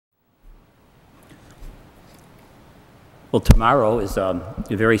Well, tomorrow is a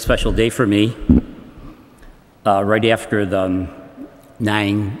very special day for me. Right after the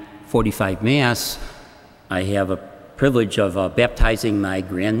 9:45 Mass, I have a privilege of baptizing my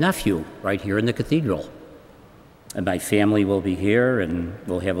grandnephew right here in the cathedral. And my family will be here, and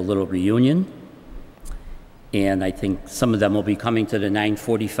we'll have a little reunion. And I think some of them will be coming to the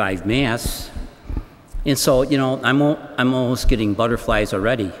 9:45 Mass. And so, you know, I'm almost getting butterflies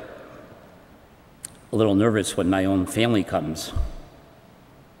already. A little nervous when my own family comes.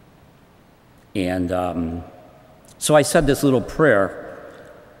 And so I said this little prayer.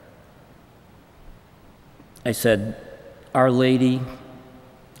 I said, Our Lady,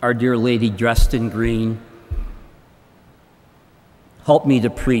 our dear Lady dressed in green, help me to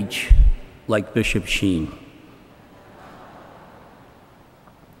preach like Bishop Sheen.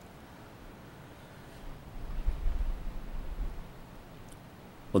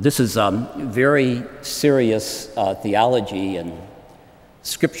 Well, this is very serious theology and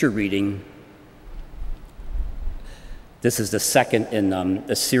scripture reading. This is the second in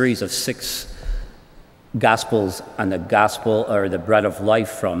a series of 6 Gospels on the Gospel or the Bread of Life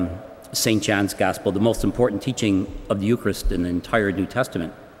from St. John's Gospel, the most important teaching of the Eucharist in the entire New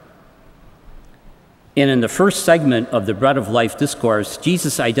Testament. And in the first segment of the Bread of Life discourse,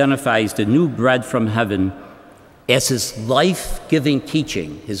 Jesus identifies the new bread from heaven as his life-giving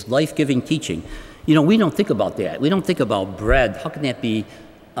teaching, You know, we don't think about that. We don't think about bread. How can that be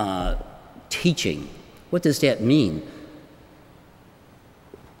teaching? What does that mean?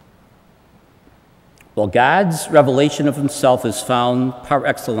 Well, God's revelation of himself is found par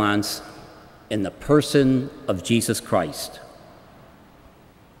excellence in the person of Jesus Christ.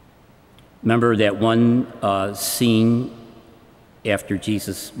 Remember that one scene after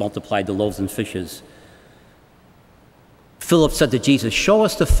Jesus multiplied the loaves and fishes? Philip said to Jesus, show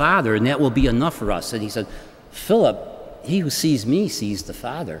us the Father, and that will be enough for us. And he said, Philip, he who sees me sees the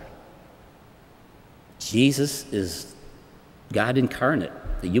Father. Jesus is God incarnate,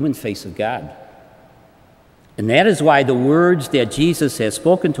 the human face of God. And that is why the words that Jesus has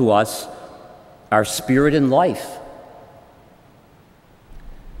spoken to us are spirit and life.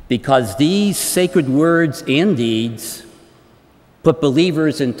 Because these sacred words and deeds put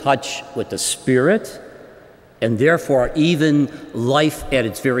believers in touch with the Spirit, and therefore even life at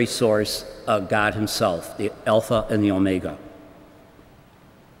its very source, God himself, the Alpha and the Omega.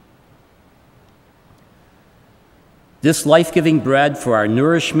 This life-giving bread for our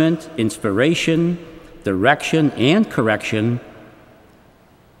nourishment, inspiration, direction, and correction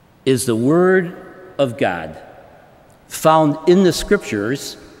is the Word of God, found in the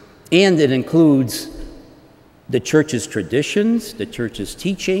Scriptures, and it includes the Church's traditions, the Church's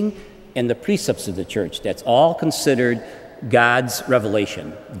teaching, and the precepts of the Church. That's all considered God's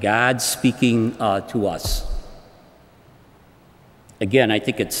revelation, God speaking to us. Again, I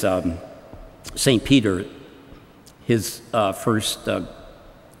think it's St. Peter, his first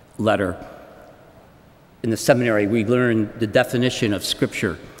letter. In the seminary, we learned the definition of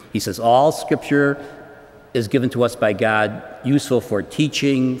Scripture. He says, all Scripture is given to us by God, useful for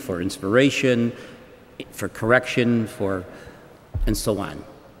teaching, for inspiration, for correction, and so on.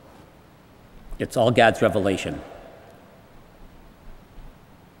 It's all God's revelation.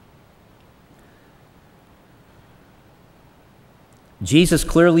 Jesus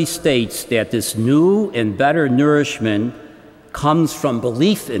clearly states that this new and better nourishment comes from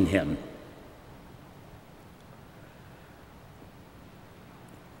belief in him.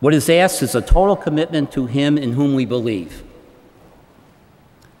 What is asked is a total commitment to him in whom we believe.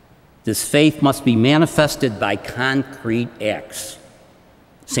 This faith must be manifested by concrete acts.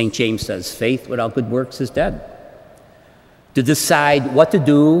 St. James says, faith without good works is dead. To decide what to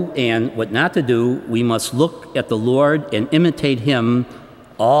do and what not to do, we must look at the Lord and imitate him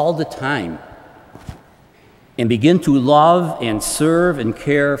all the time and begin to love and serve and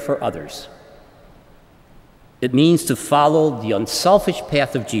care for others. It means to follow the unselfish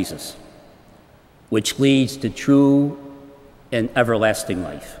path of Jesus, which leads to true and everlasting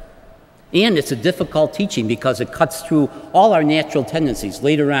life. And it's a difficult teaching because it cuts through all our natural tendencies.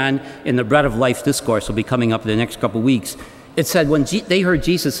 Later on in the Bread of Life discourse, will be coming up in the next couple of weeks, it said when they heard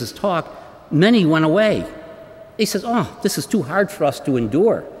Jesus' talk, many went away. They said, oh, this is too hard for us to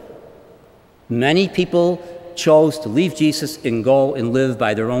endure. Many people chose to leave Jesus and go and live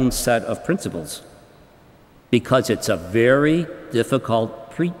by their own set of principles because it's a very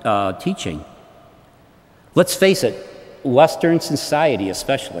difficult teaching. Let's face it, Western society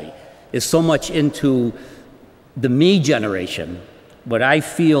especially is so much into the me generation, what I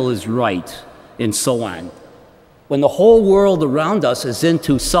feel is right, and so on. When the whole world around us is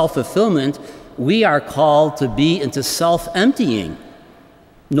into self-fulfillment, we are called to be into self-emptying.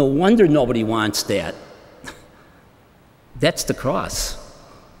 No wonder nobody wants that. That's the cross.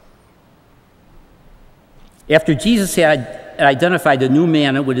 After Jesus had identified the new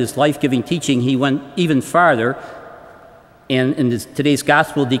man with his life-giving teaching, he went even farther, and in today's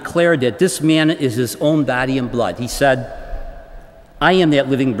gospel declared that this man is his own body and blood. He said, I am that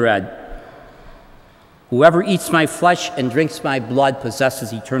living bread. Whoever eats my flesh and drinks my blood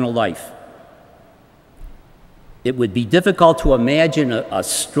possesses eternal life. It would be difficult to imagine a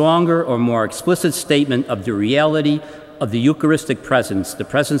stronger or more explicit statement of the reality of the Eucharistic presence, the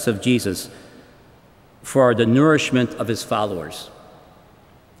presence of Jesus, for the nourishment of his followers.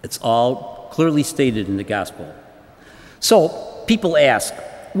 It's all clearly stated in the gospel. So people ask,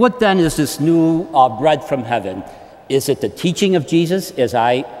 what then is this new bread from heaven? Is it the teaching of Jesus, as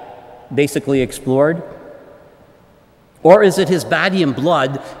I basically explored? Or is it his body and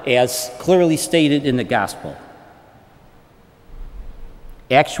blood, as clearly stated in the gospel?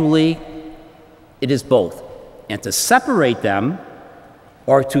 Actually, it is both. And to separate them,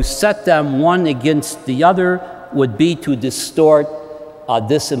 or to set them one against the other, would be to distort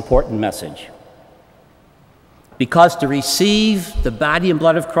this important message. Because to receive the body and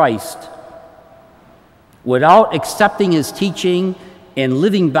blood of Christ without accepting his teaching and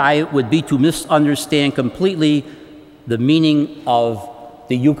living by it would be to misunderstand completely the meaning of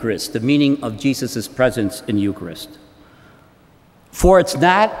the Eucharist, the meaning of Jesus' presence in the Eucharist. For it's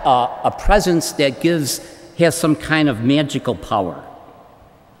not a presence that has some kind of magical power.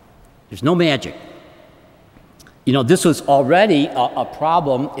 There's no magic. You know, this was already a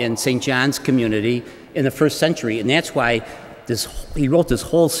problem in St. John's community in the first century, and that's why he wrote this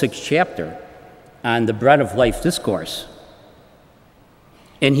whole 6th chapter on the bread of life discourse.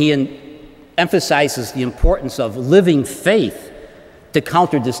 And he emphasizes the importance of living faith to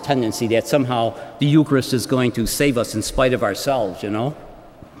counter this tendency that somehow the Eucharist is going to save us in spite of ourselves, you know?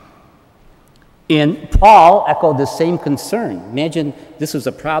 And Paul echoed the same concern. Imagine this was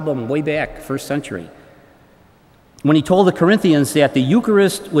a problem way back, first century, when he told the Corinthians that the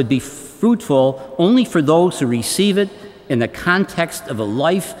Eucharist would be fruitful only for those who receive it in the context of a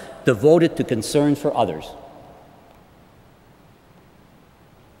life devoted to concern for others.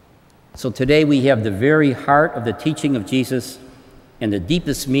 So today we have the very heart of the teaching of Jesus and the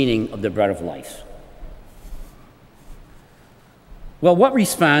deepest meaning of the bread of life. Well, what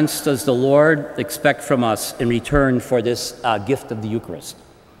response does the Lord expect from us in return for this gift of the Eucharist?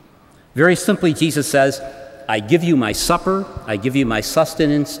 Very simply, Jesus says, I give you my supper, I give you my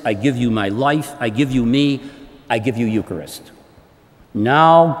sustenance, I give you my life, I give you me, I give you Eucharist.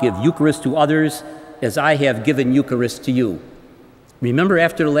 Now give Eucharist to others as I have given Eucharist to you. Remember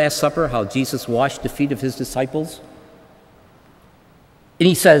after the Last Supper how Jesus washed the feet of his disciples? And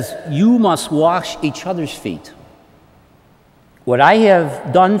he says, you must wash each other's feet. What I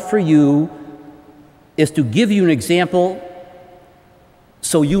have done for you is to give you an example,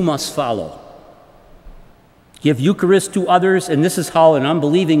 so you must follow. Give Eucharist to others, and this is how an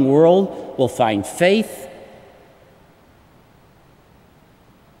unbelieving world will find faith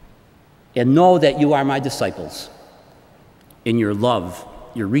and know that you are my disciples in your love,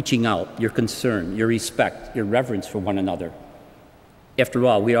 your reaching out, your concern, your respect, your reverence for one another. After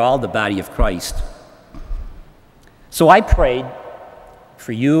all, we are all the body of Christ. So I prayed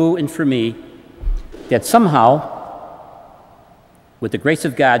for you and for me that somehow, with the grace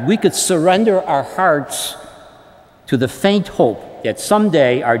of God, we could surrender our hearts to the faint hope that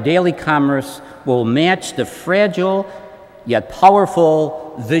someday our daily commerce will match the fragile yet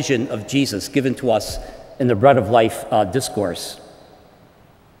powerful vision of Jesus given to us in the Bread of Life discourse.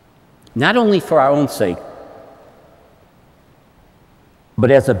 Not only for our own sake, but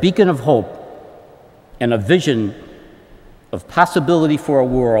as a beacon of hope and a vision of possibility for a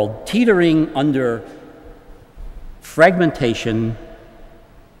world teetering under fragmentation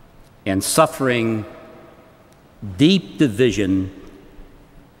and suffering deep division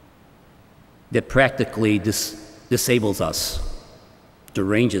that practically disables us,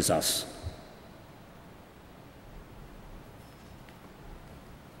 deranges us.